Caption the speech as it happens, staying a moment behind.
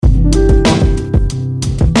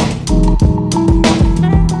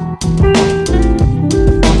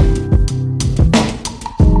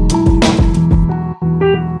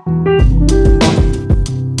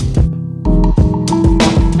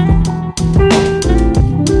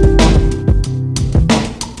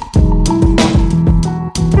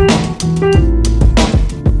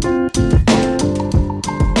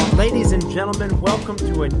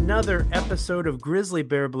another episode of Grizzly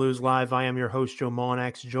Bear Blues Live. I am your host, Joe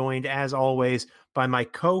Mullinax, joined as always by my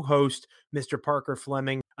co-host, Mr. Parker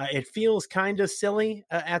Fleming. It feels kind of silly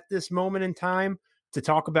at this moment in time to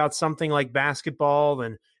talk about something like basketball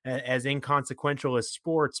and as inconsequential as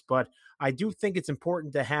sports, but I do think it's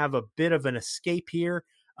important to have a bit of an escape here.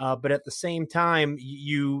 But at the same time,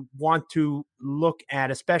 you want to look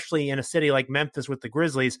at, especially in a city like Memphis with the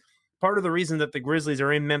Grizzlies, part of the reason that the Grizzlies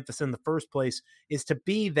are in Memphis in the first place is to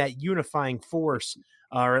be that unifying force,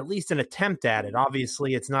 or at least an attempt at it.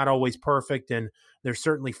 Obviously, it's not always perfect, and there's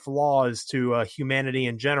certainly flaws to humanity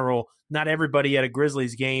in general. Not everybody at a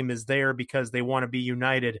Grizzlies game is there because they want to be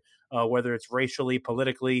united, whether it's racially,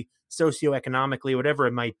 politically, socioeconomically, whatever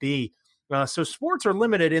it might be. So sports are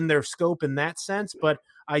limited in their scope in that sense, but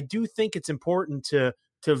I do think it's important to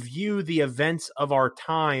view the events of our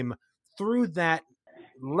time through that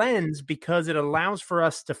lens, because it allows for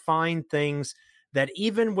us to find things that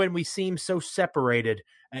even when we seem so separated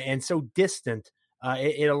and so distant,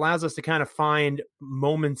 it allows us to kind of find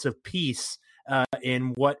moments of peace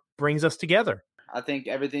in what brings us together. I think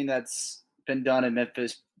everything that's been done in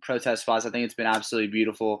Memphis protest spots, I think it's been absolutely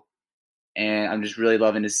beautiful. And I'm just really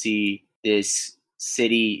loving to see this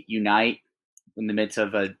city unite in the midst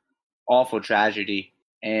of an awful tragedy.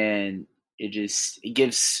 And it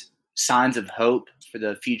gives signs of hope for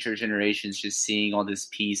the future generations, just seeing all this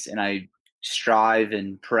peace. And I strive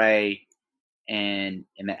and pray and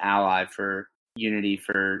am an ally for unity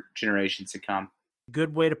for generations to come.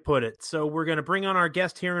 Good way to put it. So we're going to bring on our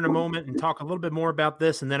guest here in a moment and talk a little bit more about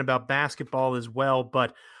this and then about basketball as well.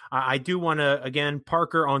 But I do want to, again,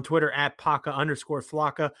 Parker on Twitter at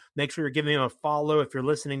Paca_Flocka. Make sure you're giving him a follow if you're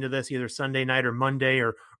listening to this either Sunday night or Monday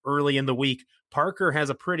or early in the week. Parker has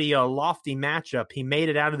a pretty lofty matchup. He made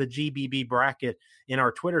it out of the GBB bracket in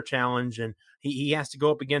our Twitter challenge, and he has to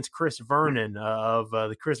go up against Chris Vernon of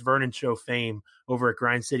the Chris Vernon Show fame over at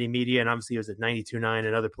Grind City Media, and obviously he was at 92.9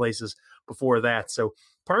 and other places before that. So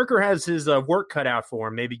Parker has his work cut out for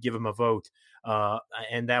him. Maybe give him a vote,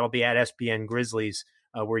 and that'll be at SBN Grizzlies,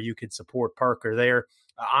 where you could support Parker there.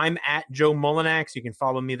 I'm at Joe Mullinax. You can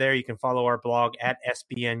follow me there. You can follow our blog at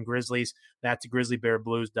SBN Grizzlies. That's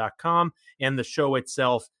grizzlybearblues.com, and the show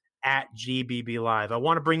itself at GBB Live. I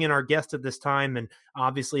want to bring in our guest at this time, and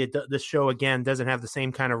obviously this show, again, doesn't have the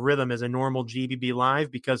same kind of rhythm as a normal GBB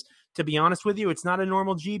Live because, to be honest with you, it's not a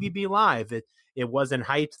normal GBB Live. It wasn't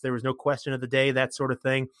hyped. There was no question of the day, that sort of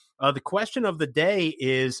thing. The question of the day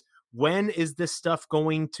is, when is this stuff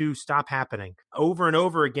going to stop happening? Over and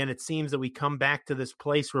over again, it seems that we come back to this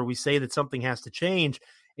place where we say that something has to change,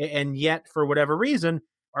 and yet, for whatever reason,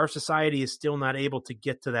 our society is still not able to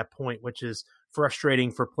get to that point, which is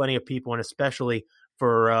frustrating for plenty of people, and especially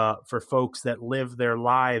for folks that live their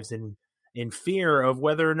lives in fear of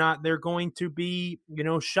whether or not they're going to be,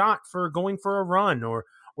 shot for going for a run or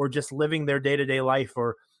just living their day-to-day life,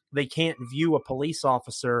 or they can't view a police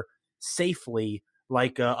officer safely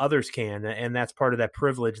like others can, and that's part of that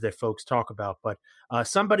privilege that folks talk about. But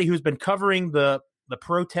somebody who's been covering the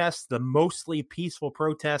protests, the mostly peaceful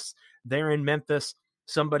protests there in Memphis,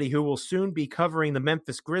 somebody who will soon be covering the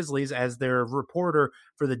Memphis Grizzlies as their reporter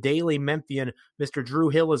for the Daily Memphian, Mr. Drew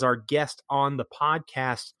Hill, is our guest on the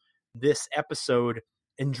podcast this episode.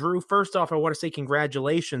 And Drew, first off, I want to say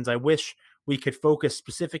congratulations. I wish we could focus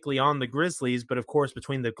specifically on the Grizzlies, but of course,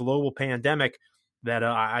 between the global pandemic, that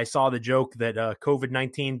I saw the joke that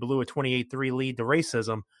COVID-19 blew a 28-3 lead to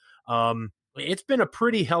racism. It's been a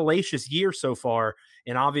pretty hellacious year so far,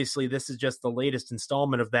 and obviously this is just the latest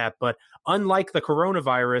installment of that. But unlike the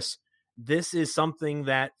coronavirus, this is something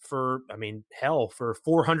that for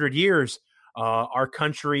 400 years, our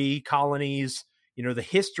country, colonies, the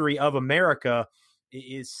history of America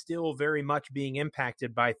is still very much being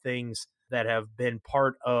impacted by things that have been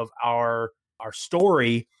part of our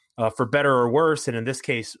story, for better or worse, and in this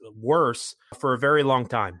case, worse, for a very long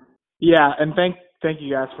time. Yeah, and thank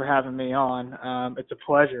you guys for having me on. It's a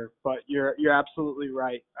pleasure, but you're absolutely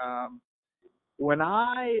right. When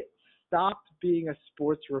I stopped being a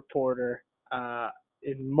sports reporter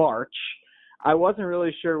in March, I wasn't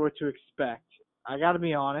really sure what to expect. I got to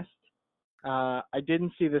be honest. I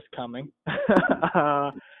didn't see this coming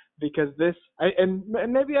because and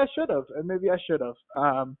maybe I should have,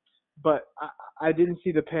 but I didn't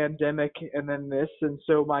see the pandemic and then this, and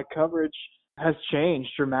so my coverage has changed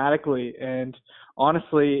dramatically. And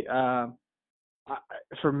honestly,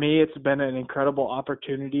 for me, it's been an incredible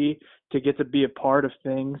opportunity to get to be a part of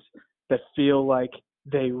things that feel like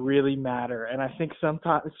they really matter. And I think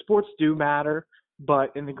sometimes sports do matter,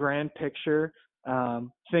 but in the grand picture,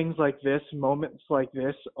 things like this, moments like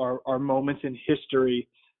this are moments in history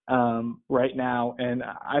right now. And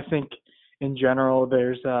I think in general,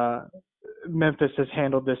 Memphis has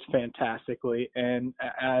handled this fantastically, and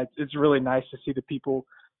it's really nice to see the people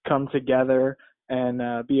come together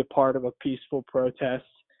and be a part of a peaceful protest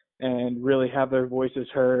and really have their voices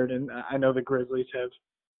heard. And I know the Grizzlies have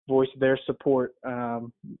voiced their support, or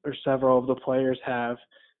several of the players have,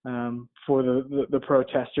 for the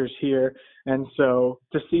protesters here. And so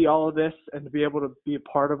to see all of this and to be able to be a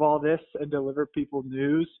part of all this and deliver people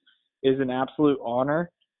news is an absolute honor.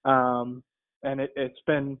 And it's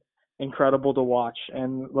been incredible to watch.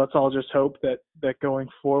 And let's all just hope that going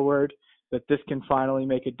forward, that this can finally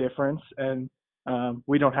make a difference, and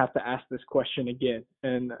we don't have to ask this question again,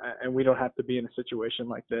 and we don't have to be in a situation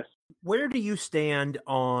like this. Where do you stand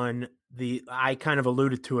on I kind of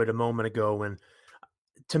alluded to it a moment ago, and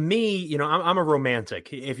to me, I'm a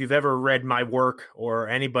romantic. If you've ever read my work, or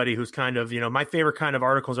anybody who's kind of, my favorite kind of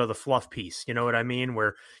articles are the fluff piece, you know what I mean?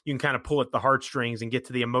 Where you can kind of pull at the heartstrings and get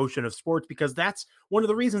to the emotion of sports, because that's one of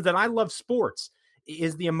the reasons that I love sports,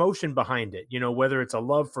 is the emotion behind it. Whether it's a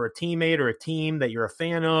love for a teammate or a team that you're a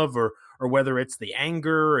fan of, or whether it's the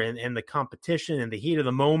anger and the competition and the heat of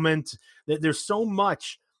the moment. There's so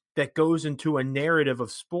much that goes into a narrative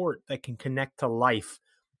of sport that can connect to life.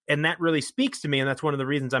 And that really speaks to me. And that's one of the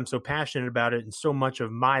reasons I'm so passionate about it. And so much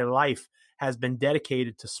of my life has been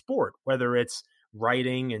dedicated to sport, whether it's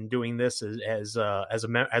writing and doing this as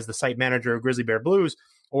the site manager of Grizzly Bear Blues,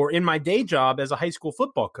 or in my day job as a high school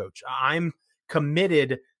football coach. I'm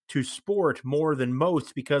committed to sport more than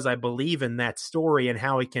most because I believe in that story and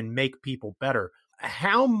how it can make people better.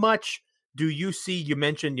 How much do you see? You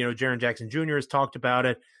mentioned, Jaren Jackson Jr. has talked about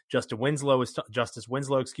it. Justice Winslow,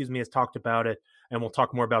 has talked about it. And we'll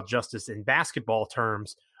talk more about justice in basketball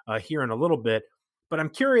terms here in a little bit. But I'm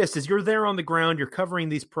curious, as you're there on the ground, you're covering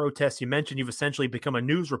these protests. You mentioned you've essentially become a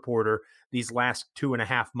news reporter these last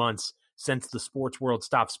 2.5 months since the sports world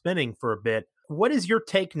stopped spinning for a bit. What is your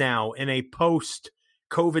take now in a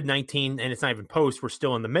post-COVID-19, and it's not even post, we're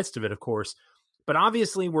still in the midst of it, of course, but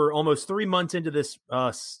obviously we're almost 3 months into this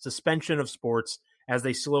suspension of sports as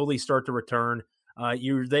they slowly start to return.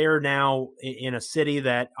 You're there now in a city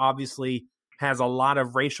that obviously has a lot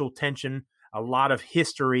of racial tension, a lot of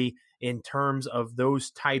history in terms of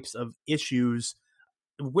those types of issues.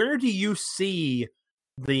 Where do you see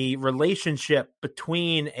the relationship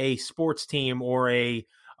between a sports team or a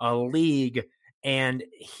league and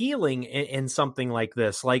healing in something like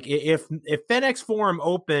this? Like if FedEx Forum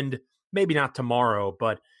opened, maybe not tomorrow,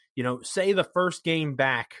 but say the first game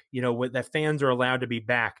back, that fans are allowed to be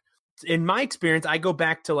back. In my experience, I go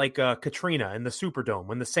back to like Katrina in the Superdome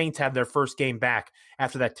when the Saints had their first game back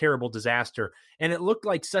after that terrible disaster. And it looked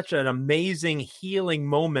like such an amazing healing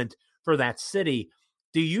moment for that city.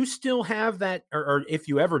 Do you still have that, or if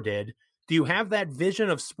you ever did, do you have that vision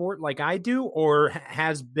of sport like I do, or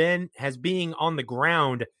has being on the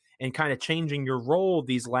ground and kind of changing your role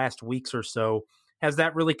these last weeks or so, has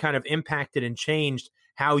that really kind of impacted and changed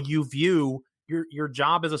how you view your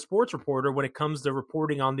job as a sports reporter when it comes to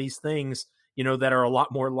reporting on these things, that are a lot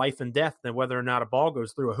more life and death than whether or not a ball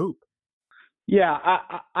goes through a hoop? Yeah,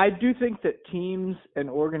 I do think that teams and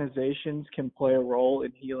organizations can play a role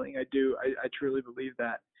in healing. I do. I truly believe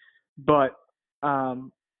that. But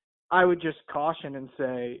I would just caution and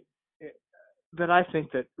say that I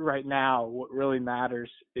think that right now what really matters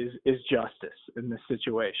is justice in this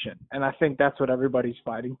situation. And I think that's what everybody's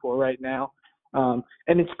fighting for right now. And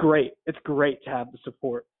it's great. It's great to have the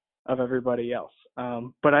support of everybody else.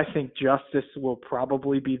 But I think justice will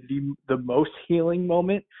probably be the most healing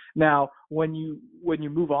moment. Now, when you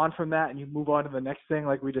move on from that and you move on to the next thing,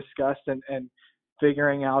 like we discussed, and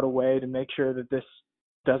figuring out a way to make sure that this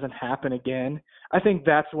doesn't happen again, I think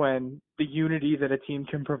that's when the unity that a team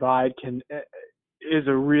can provide is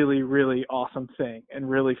a really, really awesome thing and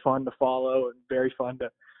really fun to follow and very fun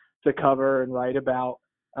to cover and write about.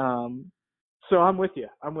 So I'm with you.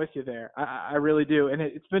 I'm with you there. I really do. And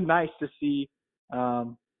it's been nice to see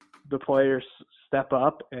the players step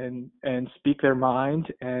up and speak their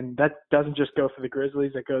mind. And that doesn't just go for the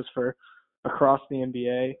Grizzlies. It goes for across the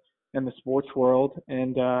NBA and the sports world.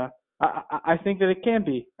 And I think that it can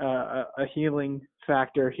be a healing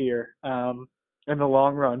factor here in the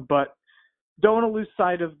long run. But don't want to lose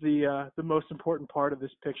sight of the most important part of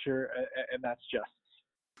this picture, and that's justice.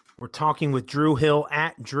 We're talking with Drew Hill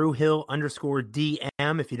at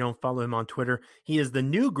DrewHill_DM. If you don't follow him on Twitter, he is the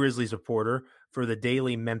new Grizzlies reporter for the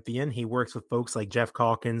Daily Memphian. He works with folks like Jeff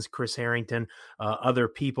Calkins, Chris Harrington, other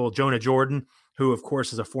people, Jonah Jordan, who of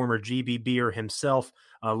course is a former GBBer himself.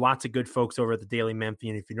 Lots of good folks over at the Daily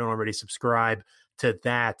Memphian. If you don't already subscribe to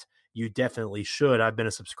that, you definitely should. I've been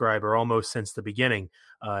a subscriber almost since the beginning,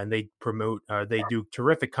 and they do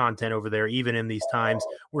terrific content over there, even in these times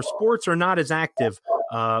where sports are not as active.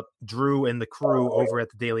 Drew and the crew over at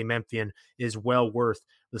the Daily Memphian is well worth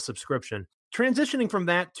the subscription. Transitioning from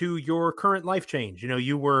that to your current life change,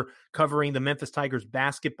 you were covering the Memphis Tigers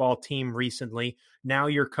basketball team recently. Now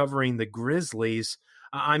you're covering the Grizzlies.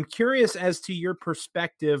 I'm curious as to your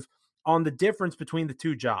perspective on the difference between the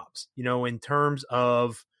two jobs, in terms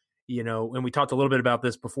of, and we talked a little bit about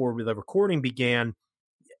this before the recording began.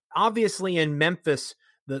 Obviously in Memphis,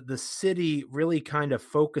 the city really kind of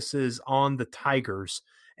focuses on the Tigers,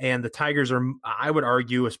 and the Tigers are, I would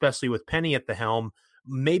argue, especially with Penny at the helm,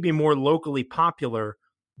 maybe more locally popular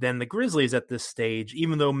than the Grizzlies at this stage,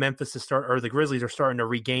 even though the Grizzlies are starting to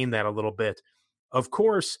regain that a little bit. Of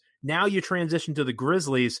course, now you transition to the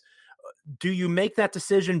Grizzlies. Do you make that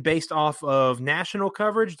decision based off of national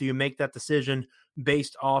coverage? Do you make that decision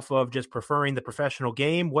based off of just preferring the professional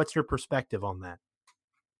game? What's your perspective on that?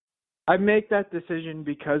 I make that decision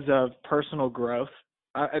because of personal growth.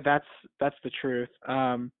 That's the truth.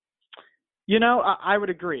 I would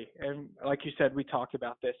agree. And like you said, we talked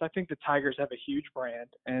about this. I think the Tigers have a huge brand.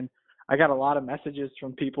 And I got a lot of messages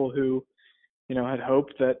from people who, had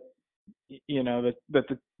hoped that,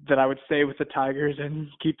 that I would stay with the Tigers and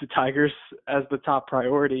keep the Tigers as the top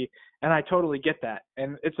priority. And I totally get that.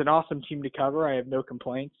 And it's an awesome team to cover. I have no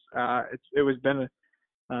complaints. It was been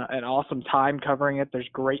an awesome time covering it. There's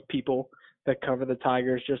great people that cover the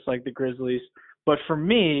Tigers, just like the Grizzlies. But for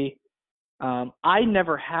me, I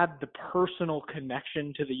never had the personal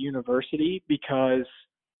connection to the university because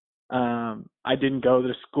I didn't go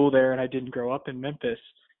to school there and I didn't grow up in Memphis.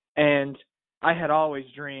 And I had always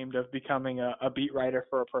dreamed of becoming a beat writer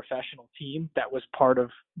for a professional team. That was part of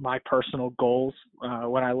my personal goals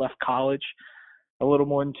when I left college a little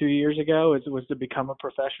more than 2 years ago, was to become a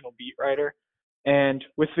professional beat writer. And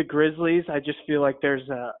with the Grizzlies, I just feel like there's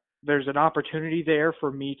an opportunity there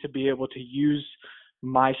for me to be able to use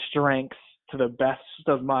my strengths to the best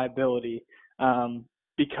of my ability.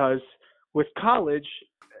 Because with college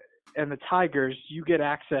and the Tigers, you get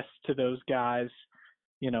access to those guys,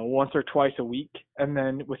 once or twice a week. And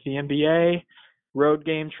then with the NBA, road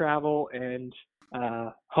game travel and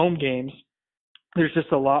home games, there's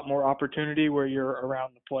just a lot more opportunity where you're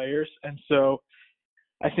around the players. And so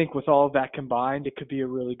I think with all of that combined, it could be a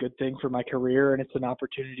really good thing for my career, and it's an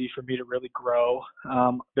opportunity for me to really grow.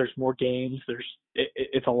 There's more games.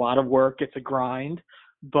 It's a lot of work. It's a grind,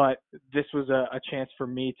 but this was a chance for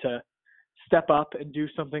me to step up and do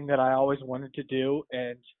something that I always wanted to do.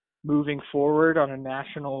 And moving forward on a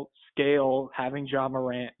national scale, having Ja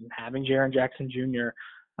Morant and having Jaren Jackson Jr.,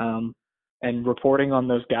 and reporting on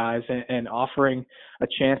those guys and offering a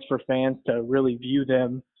chance for fans to really view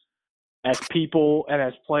them as people and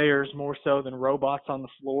as players more so than robots on the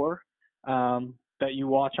floor that you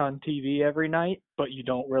watch on TV every night, but you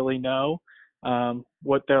don't really know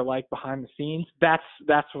what they're like behind the scenes.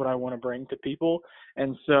 That's what I want to bring to people.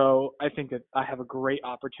 And so I think that I have a great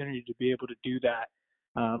opportunity to be able to do that,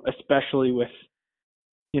 especially with,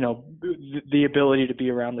 the ability to be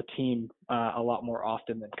around the team a lot more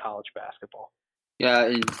often than college basketball. Yeah,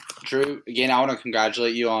 and Drew, again, I want to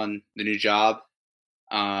congratulate you on the new job.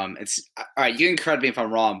 It's all right. You can correct me if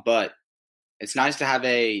I'm wrong, but it's nice to have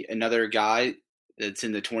another guy that's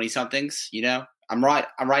in the 20 somethings. I'm right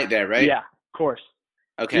there, right? Yeah, of course.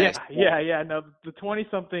 Okay. Yeah. No, the 20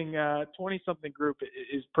 something group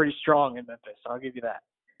is pretty strong in Memphis. I'll give you that.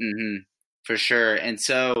 Mm-hmm, for sure. And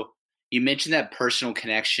so you mentioned that personal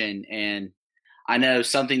connection, and I know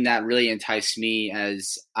something that really enticed me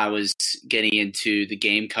as I was getting into the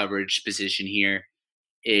game coverage position here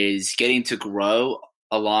is getting to grow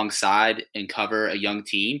alongside and cover a young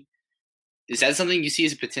team. Is that something you see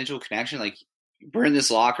as a potential connection? Like, we're in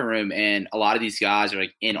this locker room and a lot of these guys are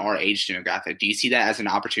like in our age demographic. Do you see that as an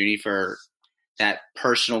opportunity for that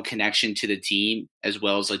personal connection to the team as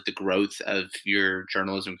well as like the growth of your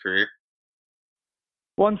journalism career?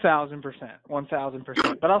 1,000%.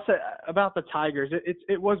 But I'll say about the Tigers,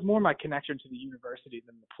 it was more my connection to the university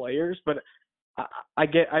than the players, but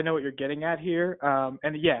I know what you're getting at here.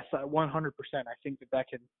 And yes, 100%. I think that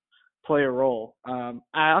can play a role.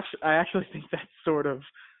 I actually think that sort of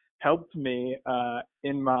helped me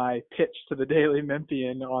in my pitch to the Daily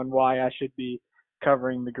Memphian on why I should be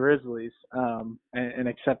covering the Grizzlies and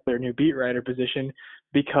accept their new beat writer position,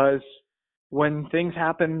 because when things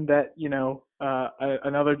happen that,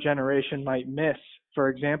 another generation might miss, for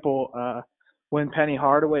example, when Penny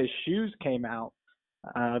Hardaway's shoes came out,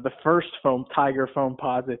 the first Tiger foam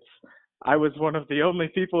posits, I was one of the only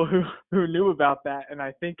people who knew about that. And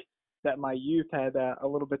I think that my youth had a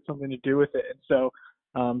little bit something to do with it. And so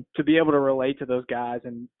to be able to relate to those guys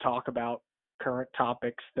and talk about current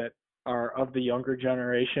topics that are of the younger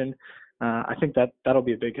generation, I think that'll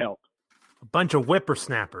be a big help. A bunch of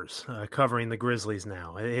whippersnappers covering the Grizzlies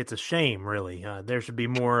now. It's a shame, really. There should be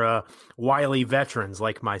more wily veterans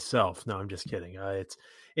like myself. No, I'm just kidding.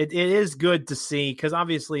 It is good to see, because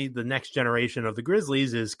obviously the next generation of the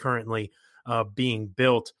Grizzlies is currently being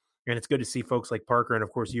built, and it's good to see folks like Parker and,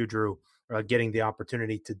 of course, you, Drew, getting the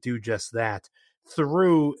opportunity to do just that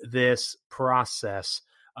through this process.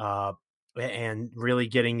 And really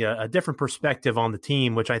getting a different perspective on the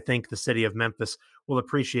team, which I think the city of Memphis will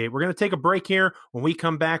appreciate. We're going to take a break here. When we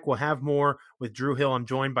come back, we'll have more with Drew Hill. I'm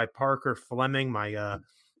joined by Parker Fleming, my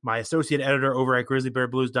associate editor over at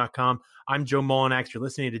grizzlybearblues.com. I'm Joe Mullinax. You're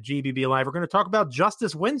listening to GBB Live. We're going to talk about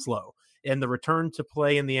Justice Winslow and the return to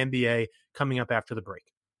play in the NBA coming up after the break.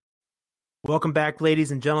 Welcome back, ladies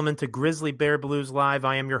and gentlemen, to Grizzly Bear Blues Live.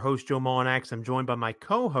 I am your host, Joe Mullinax. I'm joined by my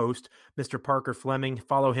co-host, Mr. Parker Fleming.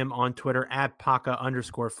 Follow him on Twitter at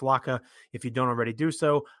Paca_Flocka. If you don't already do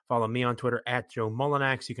so, follow me on Twitter at Joe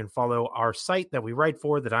Mullinax. You can follow our site that we write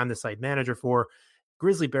for, that I'm the site manager for,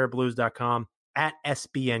 grizzlybearblues.com, at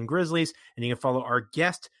SBN Grizzlies. And you can follow our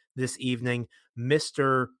guest this evening,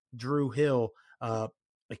 Mr. Drew Hill.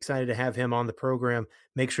 Excited to have him on the program.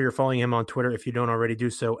 Make sure you're following him on Twitter if you don't already do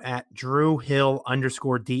so, at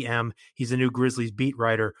DrewHill_DM. He's a new Grizzlies beat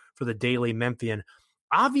writer for the Daily Memphian.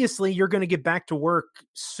 Obviously, you're going to get back to work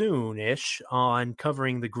soon-ish on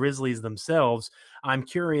covering the Grizzlies themselves. I'm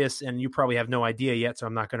curious, and you probably have no idea yet, so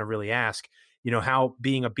I'm not going to really ask, how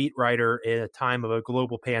being a beat writer in a time of a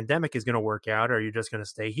global pandemic is going to work out. Are you just going to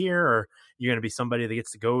stay here, or you're going to be somebody that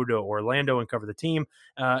gets to go to Orlando and cover the team?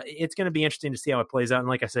 It's going to be interesting to see how it plays out. And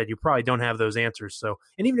like I said, you probably don't have those answers. So,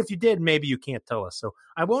 and even if you did, maybe you can't tell us. So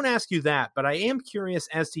I won't ask you that, but I am curious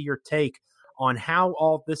as to your take on how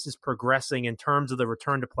all this is progressing in terms of the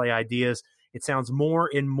return to play ideas. It sounds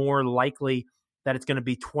more and more likely that it's going to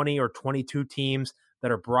be 20 or 22 teams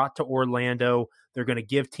that are brought to Orlando. They're going to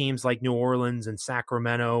give teams like New Orleans and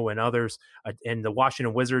Sacramento and others, and the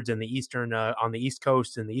Washington Wizards in the Eastern on the East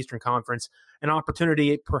Coast in the Eastern Conference, an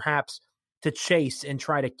opportunity perhaps to chase and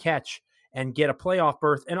try to catch and get a playoff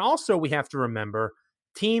berth. And also, we have to remember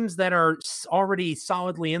teams that are already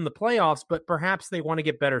solidly in the playoffs, but perhaps they want to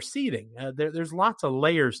get better seeding. There's lots of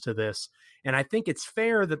layers to this, and I think it's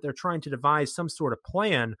fair that they're trying to devise some sort of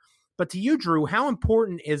plan. But to you, Drew, how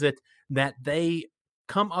important is it that they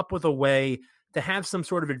come up with a way to have some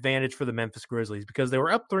sort of advantage for the Memphis Grizzlies? Because they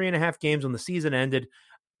were up 3.5 games when the season ended.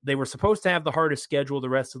 They were supposed to have the hardest schedule the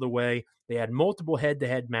rest of the way. They had multiple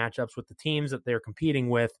head-to-head matchups with the teams that they're competing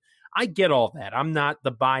with. I get all that. I'm not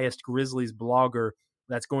the biased Grizzlies blogger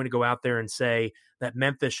that's going to go out there and say that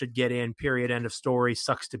Memphis should get in, period, end of story,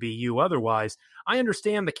 sucks to be you otherwise. I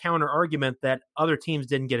understand the counter argument that other teams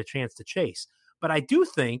didn't get a chance to chase. But I do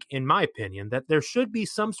think, in my opinion, that there should be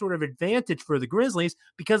some sort of advantage for the Grizzlies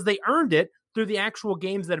because they earned it through the actual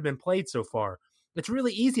games that have been played so far. It's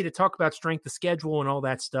really easy to talk about strength of schedule and all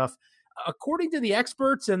that stuff. According to the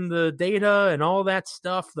experts and the data and all that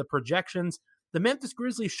stuff, the projections, the Memphis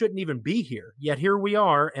Grizzlies shouldn't even be here. Yet here we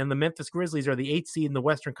are, and the Memphis Grizzlies are the 8th seed in the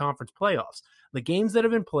Western Conference playoffs. The games that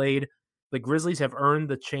have been played, the Grizzlies have earned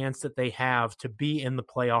the chance that they have to be in the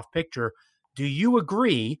playoff picture. Do you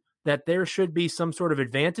agree that there should be some sort of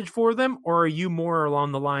advantage for them, or are you more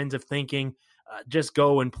along the lines of thinking just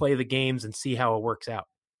go and play the games and see how it works out?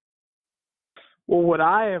 Well, what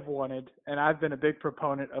I have wanted, and I've been a big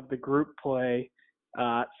proponent of the group play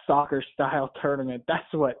soccer style tournament.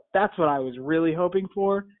 That's what I was really hoping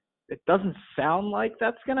for. It doesn't sound like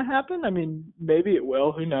that's going to happen. I mean, maybe it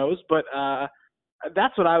will, who knows, but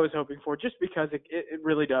that's what I was hoping for, just because it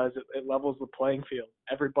really does. It levels the playing field.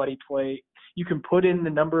 Everybody play. You can put in the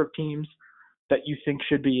number of teams that you think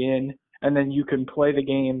should be in, and then you can play the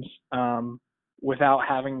games without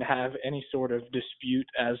having to have any sort of dispute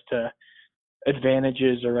as to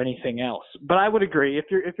advantages or anything else. But I would agree, if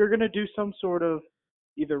you're going to do some sort of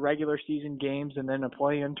either regular season games and then a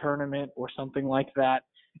play-in tournament or something like that,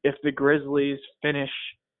 if the Grizzlies finish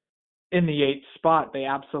in the 8th spot, they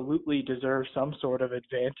absolutely deserve some sort of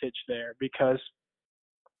advantage there, because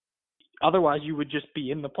otherwise you would just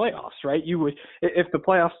be in the playoffs, right? You would, if the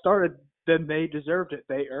playoffs started, then they deserved it.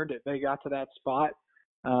 They earned it. They got to that spot.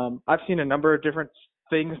 I've seen a number of different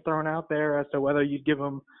things thrown out there as to whether you'd give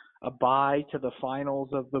them a bye to the finals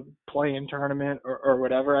of the play-in tournament or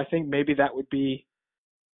whatever. I think maybe that would be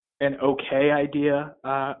an okay idea,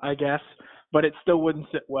 I guess, but it still wouldn't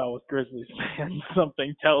sit well with Grizzlies fans,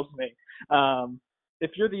 something tells me.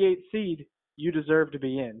 If you're the 8th seed, you deserve to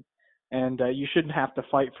be in. and you shouldn't have to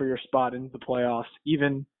fight for your spot in the playoffs,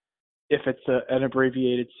 even if it's an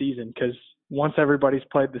abbreviated season, because once everybody's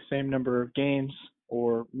played the same number of games,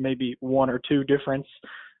 or maybe one or two difference,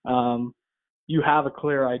 you have a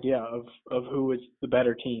clear idea of who is the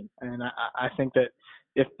better team. And I think that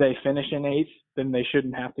if they finish in 8th, then they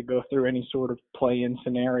shouldn't have to go through any sort of play-in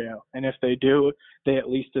scenario. And if they do, they at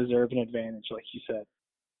least deserve an advantage, like you said.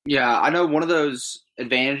 Yeah, I know one of those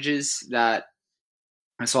advantages that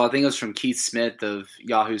I saw, I think it was from Keith Smith of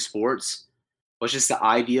Yahoo Sports, was just the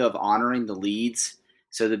idea of honoring the leads.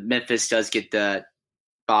 So that Memphis does get the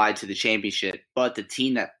bye to the championship, but the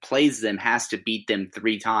team that plays them has to beat them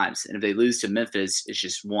 3 times. And if they lose to Memphis, it's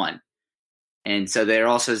just 1. And so they're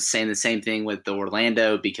also saying the same thing with the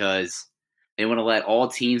Orlando, because they want to let all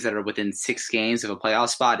teams that are within 6 games of a playoff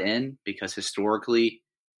spot in, because historically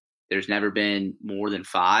there's never been more than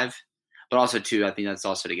 5. But also, too, I think that's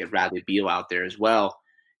also to get Bradley Beal out there as well.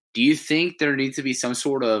 Do you think there needs to be some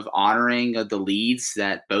sort of honoring of the leads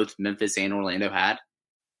that both Memphis and Orlando had?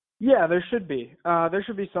 Yeah, there should be. There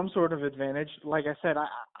should be some sort of advantage. Like I said,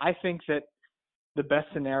 I think that the best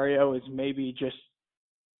scenario is maybe just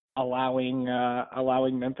allowing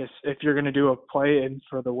Memphis, if you're going to do a play-in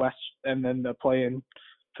for the West, and then the play-in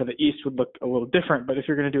for the East would look a little different. But if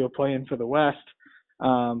you're going to do a play-in for the West,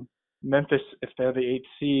 Memphis, if they're the 8th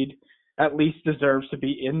seed, at least deserves to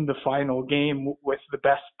be in the final game with the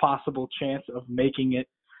best possible chance of making it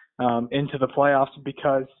into the playoffs,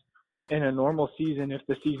 because in a normal season, if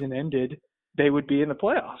the season ended, they would be in the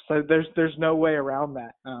playoffs. So there's no way around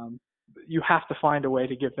that. You have to find a way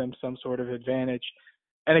to give them some sort of advantage.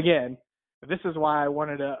 And again, this is why I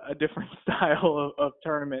wanted a different style of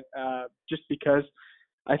tournament, just because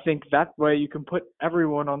I think that way you can put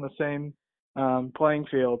everyone on the same playing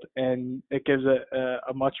field, and it gives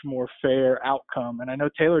a much more fair outcome. And I know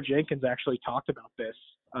Taylor Jenkins actually talked about this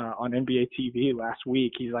on NBA TV last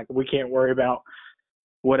week. He's like, we can't worry about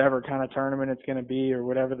whatever kind of tournament it's going to be or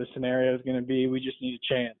whatever the scenario is going to be. We just need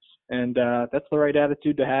a chance. And that's the right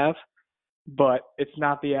attitude to have. But it's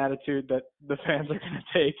not the attitude that the fans are going to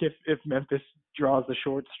take if Memphis draws the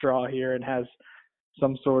short straw here and has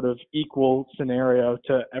some sort of equal scenario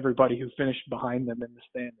to everybody who finished behind them in the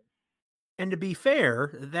standings. And to be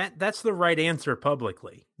fair, that's the right answer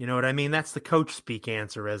publicly. You know what I mean? That's the coach speak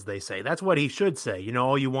answer, as they say. That's what he should say. You know,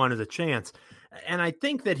 all you want is a chance. And I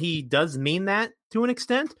think that he does mean that to an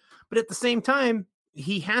extent. But at the same time,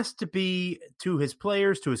 he has to be, to his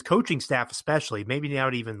players, to his coaching staff especially, maybe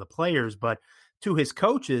not even the players, but to his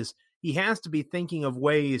coaches, he has to be thinking of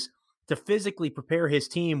ways to physically prepare his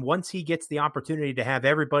team once he gets the opportunity to have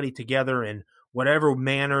everybody together in whatever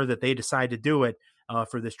manner that they decide to do it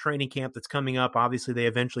for this training camp that's coming up. Obviously, they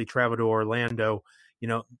eventually travel to Orlando. You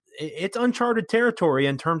know, it's uncharted territory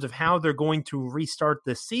in terms of how they're going to restart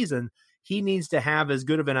this season. He needs to have as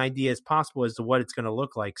good of an idea as possible as to what it's going to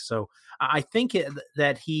look like. So I think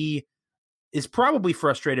that he is probably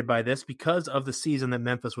frustrated by this because of the season that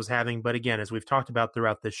Memphis was having. But again, as we've talked about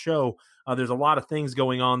throughout this show, there's a lot of things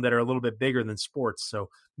going on that are a little bit bigger than sports. So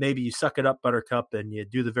maybe you suck it up, Buttercup, and you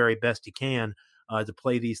do the very best you can to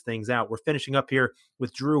play these things out. We're finishing up here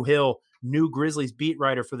with Drew Hill, new Grizzlies beat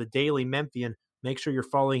writer for the Daily Memphian. Make sure you're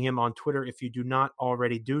following him on Twitter if you do not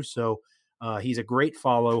already do so. He's a great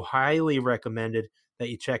follow, highly recommended that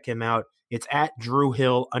you check him out. It's at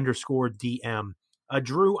DrewHill_DM.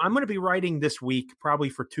 Drew, I'm going to be writing this week, probably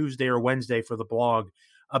for Tuesday or Wednesday for the blog,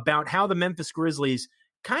 about how the Memphis Grizzlies,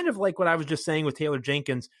 kind of like what I was just saying with Taylor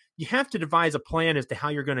Jenkins, you have to devise a plan as to how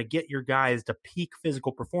you're going to get your guys to peak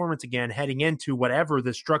physical performance again, heading into whatever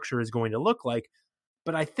the structure is going to look like.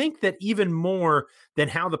 But I think that even more than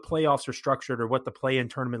how the playoffs are structured or what the play-in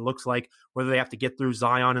tournament looks like, whether they have to get through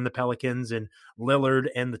Zion and the Pelicans and Lillard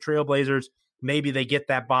and the Trailblazers, maybe they get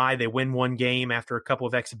that bye, they win one game after a couple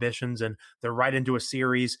of exhibitions, and they're right into a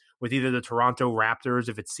series with either the Toronto Raptors,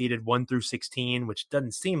 if it's seeded 1 through 16, which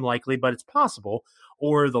doesn't seem likely, but it's possible,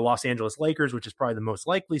 or the Los Angeles Lakers, which is probably the most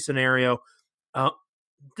likely scenario.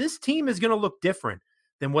 This team is going to look different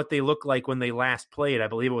than what they looked like when they last played. I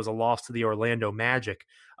believe it was a loss to the Orlando Magic.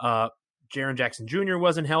 Jaren Jackson Jr.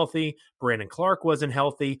 wasn't healthy. Brandon Clark wasn't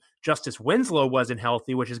healthy. Justice Winslow wasn't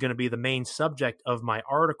healthy, which is going to be the main subject of my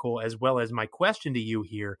article, as well as my question to you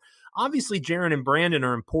here. Obviously, Jaren and Brandon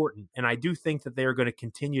are important, and I do think that they are going to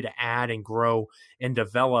continue to add and grow and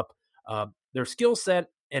develop their skill set.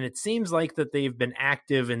 And it seems like that they've been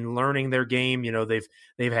active in learning their game. You know, they've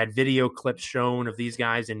had video clips shown of these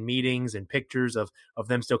guys in meetings and pictures of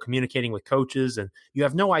them still communicating with coaches. And you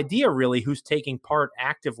have no idea really who's taking part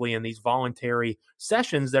actively in these voluntary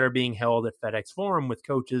sessions that are being held at FedEx Forum with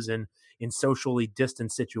coaches in socially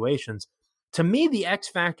distant situations. To me, the X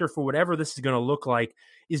factor for whatever this is going to look like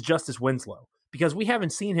is Justice Winslow, because we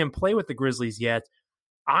haven't seen him play with the Grizzlies yet.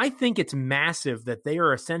 I think it's massive that they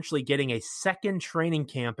are essentially getting a second training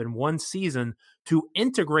camp in one season to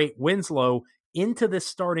integrate Winslow into this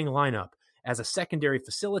starting lineup as a secondary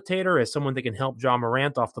facilitator, as someone that can help Ja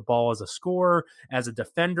Morant off the ball as a scorer, as a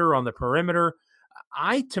defender on the perimeter.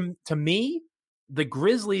 To me, the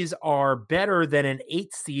Grizzlies are better than an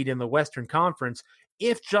 8th seed in the Western Conference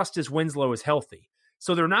if Justice Winslow is healthy.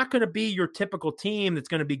 So they're not going to be your typical team that's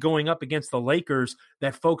going to be going up against the Lakers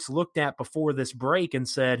that folks looked at before this break and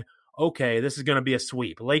said, okay, this is going to be a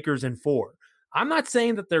sweep. Lakers in 4. I'm not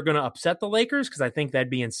saying that they're going to upset the Lakers because I think that'd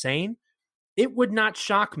be insane. It would not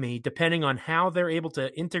shock me, depending on how they're able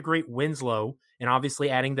to integrate Winslow and obviously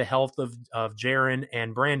adding the health of Jaren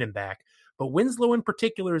and Brandon back. But Winslow in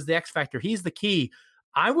particular is the X factor. He's the key.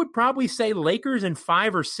 I would probably say Lakers in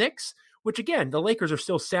 5 or 6, which again, the Lakers are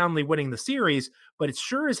still soundly winning the series, but it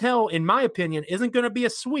sure as hell, in my opinion, isn't going to be a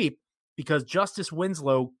sweep because Justice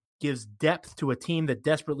Winslow gives depth to a team that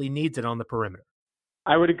desperately needs it on the perimeter.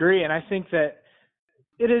 I would agree, and I think that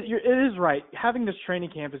it is right. Having this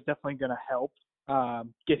training camp is definitely going to help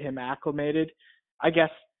get him acclimated. I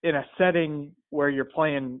guess in a setting where you're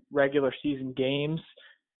playing regular season games,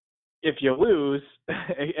 if you lose,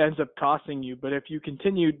 it ends up costing you. But if you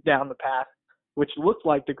continue down the path, which looked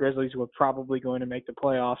like the Grizzlies were probably going to make the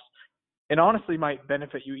playoffs, it honestly might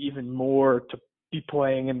benefit you even more to be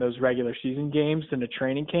playing in those regular season games than a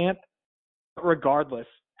training camp. But regardless,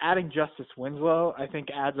 adding Justice Winslow, I think,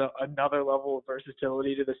 adds another level of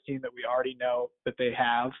versatility to this team that we already know that they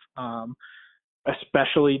have,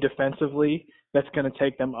 especially defensively. That's going to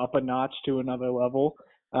take them up a notch to another level.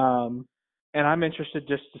 And I'm interested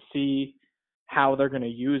just to see how they're going to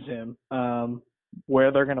use him,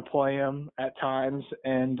 where they're going to play him at times,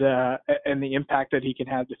 and the impact that he can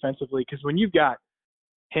have defensively. Because when you've got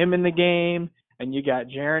him in the game, and you got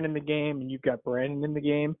Jaren in the game, and you've got Brandon in the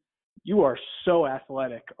game, you are so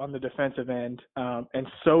athletic on the defensive end, and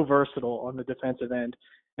so versatile on the defensive end.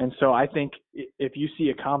 And so I think if you see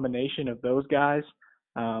a combination of those guys,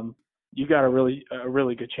 you got a really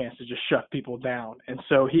good chance to just shut people down. And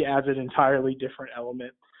so he adds an entirely different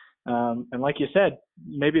element. And like you said,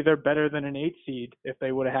 maybe they're better than an 8 seed if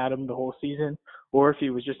they would have had him the whole season, or if he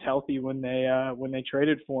was just healthy when they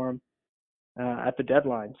traded for him at the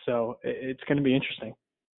deadline. So it's going to be interesting.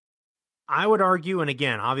 I would argue, and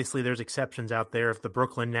again, obviously there's exceptions out there, if the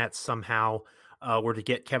Brooklyn Nets somehow were to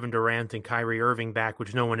get Kevin Durant and Kyrie Irving back,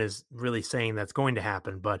 which no one is really saying that's going to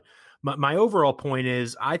happen. But my overall point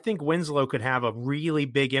is I think Winslow could have a really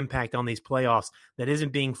big impact on these playoffs that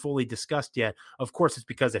isn't being fully discussed yet. Of course, it's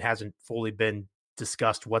because it hasn't fully been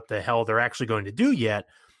discussed what the hell they're actually going to do yet.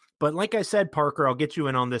 But like I said, Parker, I'll get you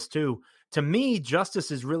in on this too. To me, Justice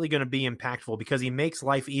is really going to be impactful because he makes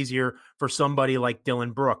life easier for somebody like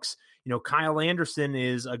Dillon Brooks. You know, Kyle Anderson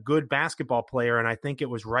is a good basketball player, and I think it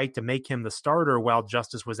was right to make him the starter while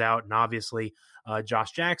Justice was out. And obviously,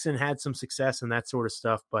 Josh Jackson had some success and that sort of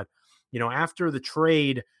stuff. But, you know, after the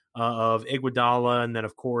trade of Iguodala and then,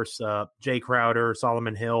 of course, Jay Crowder,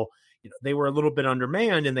 Solomon Hill, you know, they were a little bit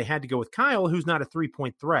undermanned, and they had to go with Kyle, who's not a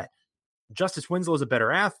three-point threat. Justice Winslow is a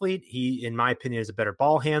better athlete. He, in my opinion, is a better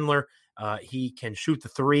ball handler. He can shoot the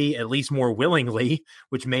three at least more willingly,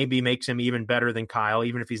 which maybe makes him even better than Kyle,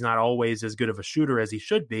 even if he's not always as good of a shooter as he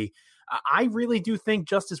should be. I really do think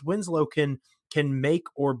Justice Winslow can make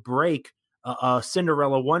or break a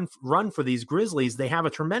Cinderella run for these Grizzlies. They have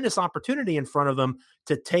a tremendous opportunity in front of them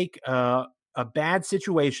to take a bad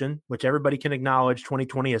situation, which everybody can acknowledge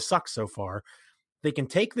 2020 has sucked so far. They can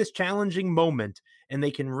take this challenging moment and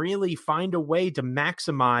they can really find a way to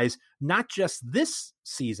maximize not just this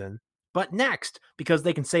season, but next, because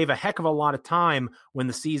they can save a heck of a lot of time when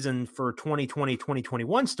the season for 2020,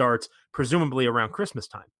 2021 starts, presumably around Christmas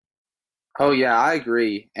time. Oh, yeah, I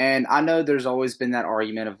agree. And I know there's always been that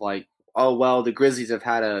argument of like, oh, well, the Grizzlies have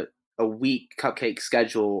had a weak cupcake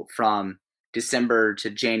schedule from December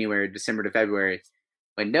to January, December to February.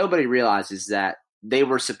 But nobody realizes that they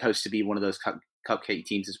were supposed to be one of those cupcake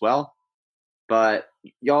teams as well. But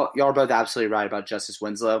y'all are both absolutely right about Justice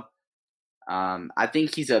Winslow. I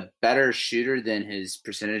think he's a better shooter than his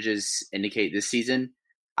percentages indicate this season.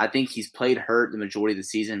 I think he's played hurt the majority of the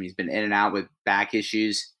season. He's been in and out with back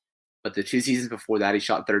issues. But the 2 seasons before that, he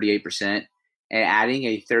shot 38%. And adding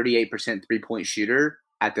a 38% three-point shooter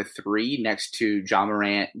at the 3 next to Ja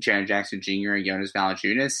Morant, Jaren Jackson Jr., and Jonas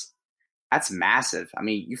Valanciunas, that's massive. I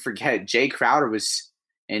mean, you forget Jay Crowder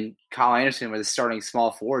and Kyle Anderson were the starting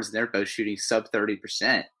small forwards, and they're both shooting sub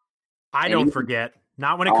 30%. I don't forget.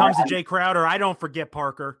 Not when it comes to Jay Crowder. I don't forget,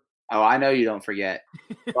 Parker. Oh, I know you don't forget.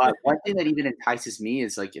 But one thing that even entices me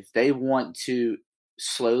is like if they want to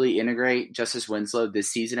slowly integrate Justice Winslow this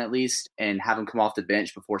season at least and have him come off the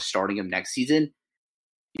bench before starting him next season,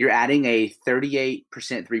 you're adding a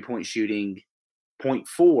 38% three-point shooting point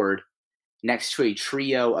forward next to a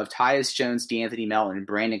trio of Tyus Jones, DeAnthony Melton, and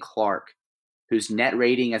Brandon Clark, whose net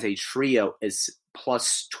rating as a trio is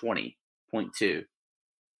plus 20.2.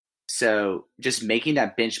 So just making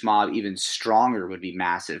that bench mob even stronger would be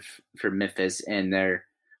massive for Memphis and their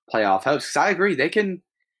playoff hopes. Because I agree, they can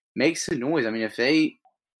make some noise. I mean, if they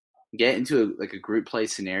get into a group play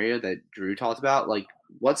scenario that Drew talked about, like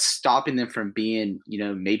what's stopping them from being,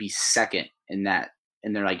 maybe second in their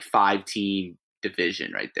like 5-team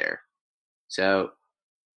division right there. So,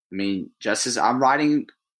 I mean, just as I'm writing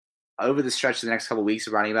over the stretch of the next couple of weeks,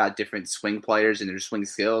 writing about different swing players and their swing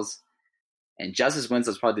skills. And Justice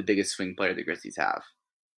Winslow is probably the biggest swing player the Grizzlies have.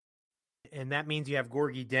 And that means you have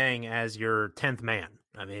Gorgui Dieng as your 10th man.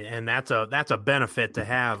 I mean, and that's a benefit to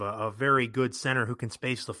have a very good center who can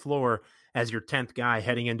space the floor as your 10th guy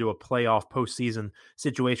heading into a playoff postseason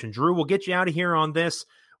situation. Drew, we'll get you out of here on this.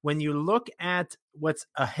 When you look at what's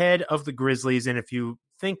ahead of the Grizzlies, and if you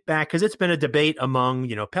think back, because it's been a debate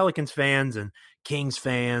among, Pelicans fans and Kings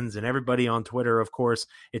fans and everybody on Twitter, of course,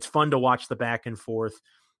 it's fun to watch the back and forth.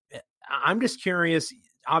 I'm just curious,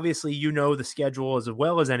 obviously, the schedule as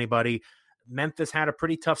well as anybody. Memphis had a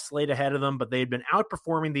pretty tough slate ahead of them, but they had been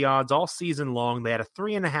outperforming the odds all season long. They had a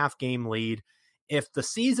 3.5 game lead. If the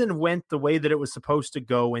season went the way that it was supposed to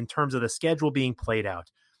go in terms of the schedule being played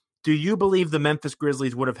out, do you believe the Memphis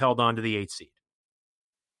Grizzlies would have held on to the 8th seed?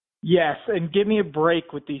 Yes, and give me a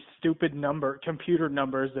break with these stupid computer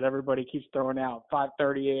numbers that everybody keeps throwing out,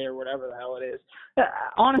 538 or whatever the hell it is.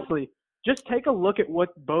 Honestly, just take a look at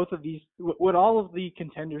what all of the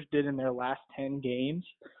contenders did in their last 10 games.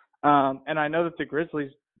 And I know that the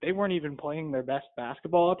Grizzlies, they weren't even playing their best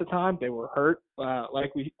basketball at the time. They were hurt,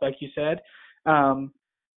 like you said.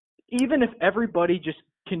 Even if everybody just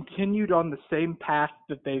continued on the same path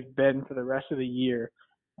that they've been for the rest of the year,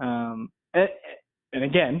 and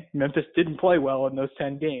again, Memphis didn't play well in those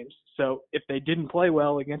 10 games. So if they didn't play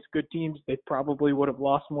well against good teams, they probably would have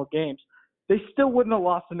lost more games. They still wouldn't have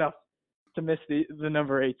lost enough to miss the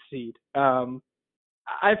number 8 seed.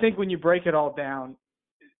 I think when you break it all down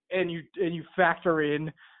and you factor in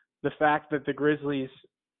the fact that the Grizzlies,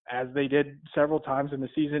 as they did several times in the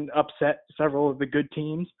season, upset several of the good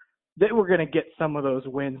teams, they were going to get some of those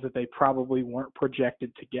wins that they probably weren't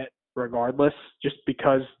projected to get regardless, just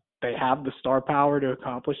because they have the star power to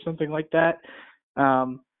accomplish something like that.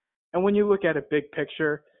 And when you look at a big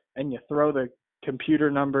picture and you throw the computer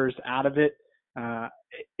numbers out of it,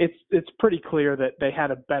 it's pretty clear that they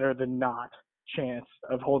had a better than not chance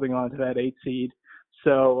of holding on to that 8 seed.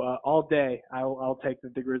 So all day, I'll take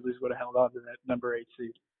that the Grizzlies would have held on to that number 8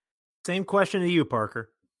 seed. Same question to you,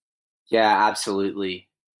 Parker. Yeah, absolutely.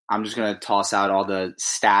 I'm just going to toss out all the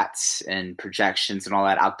stats and projections and all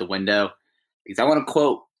that out the window because I want to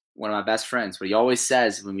quote one of my best friends. What he always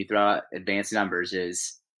says when we throw out advanced numbers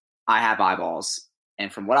is, I have eyeballs.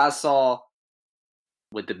 And from what I saw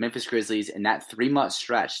with the Memphis Grizzlies in that 3-month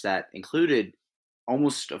stretch that included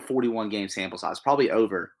almost a 41-game sample size, probably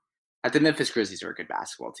over, that the Memphis Grizzlies are a good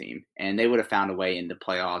basketball team. And they would have found a way into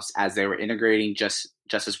playoffs as they were integrating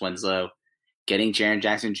Justice Winslow, getting Jaren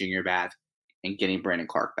Jackson Jr. back, and getting Brandon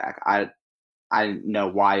Clark back. I didn't know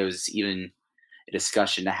why it was even a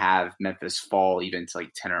discussion to have Memphis fall even to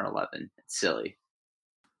like 10 or 11. It's silly.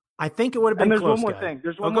 I think it would have been close. And there's one more thing.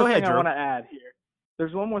 There's one more thing I want to add here.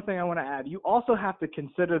 There's one more thing I want to add. You also have to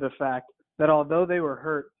consider the fact that although they were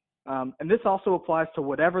hurt, and this also applies to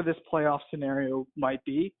whatever this playoff scenario might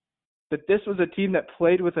be, that this was a team that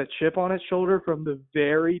played with a chip on its shoulder from the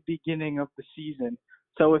very beginning of the season.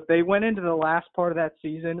 So if they went into the last part of that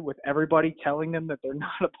season with everybody telling them that they're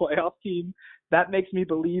not a playoff team, that makes me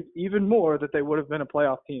believe even more that they would have been a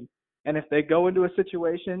playoff team. And if they go into a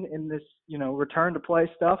situation in this, return to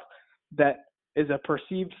play stuff that is a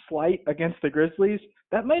perceived slight against the Grizzlies,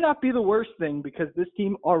 that may not be the worst thing because this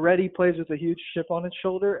team already plays with a huge chip on its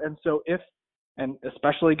shoulder. And so and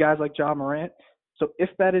especially guys like Ja Morant, so if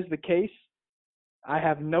that is the case, I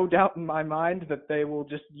have no doubt in my mind that they will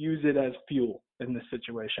just use it as fuel in this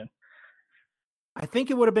situation. I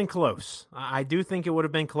think it would have been close. I do think it would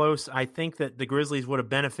have been close. I think that the Grizzlies would have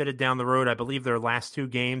benefited down the road. I believe their last 2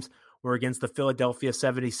 games were against the Philadelphia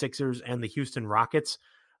 76ers and the Houston Rockets.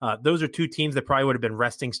 Those are 2 teams that probably would have been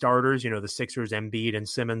resting starters, the Sixers, Embiid and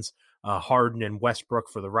Simmons, Harden and Westbrook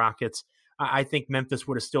for the Rockets. I think Memphis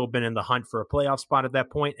would have still been in the hunt for a playoff spot at that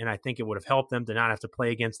point, and I think it would have helped them to not have to play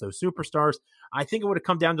against those superstars. I think it would have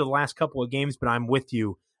come down to the last couple of games, but I'm with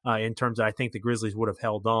you. in terms of I think the Grizzlies would have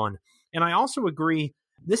held on. And I also agree,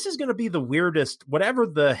 this is going to be the weirdest, whatever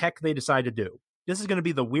the heck they decide to do. This is going to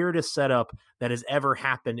be the weirdest setup that has ever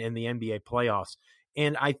happened in the NBA playoffs.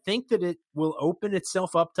 And I think that it will open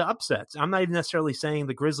itself up to upsets. I'm not even necessarily saying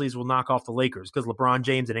the Grizzlies will knock off the Lakers, because LeBron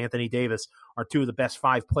James and Anthony Davis are two of the best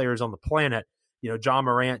 5 players on the planet. John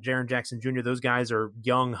Morant, Jaren Jackson Jr., those guys are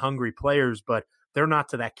young, hungry players, but they're not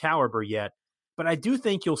to that caliber yet. But I do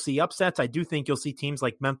think you'll see upsets. I do think you'll see teams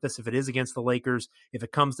like Memphis, if it is against the Lakers, if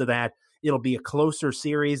it comes to that, it'll be a closer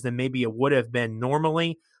series than maybe it would have been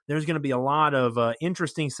normally. There's going to be a lot of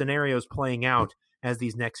interesting scenarios playing out as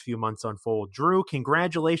these next few months unfold. Drew,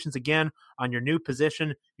 congratulations again on your new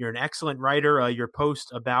position. You're an excellent writer. Your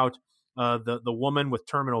post about the woman with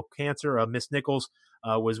terminal cancer, Miss Nichols,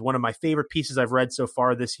 was one of my favorite pieces I've read so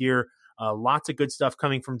far this year. Lots of good stuff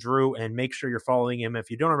coming from Drew, and make sure you're following him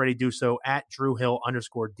if you don't already do so at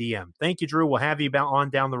DrewHill_DM. Thank you, Drew. We'll have you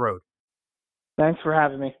on down the road. Thanks for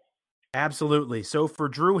having me. Absolutely. So for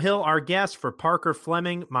Drew Hill, our guest, for Parker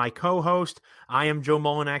Fleming, my co-host, I am Joe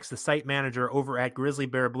Mullinax, the site manager over at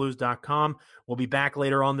GrizzlyBearBlues.com. We'll be back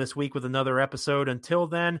later on this week with another episode. Until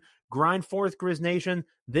then, grind forth, Grizz Nation.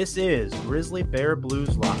 This is Grizzly Bear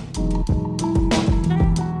Blues Live.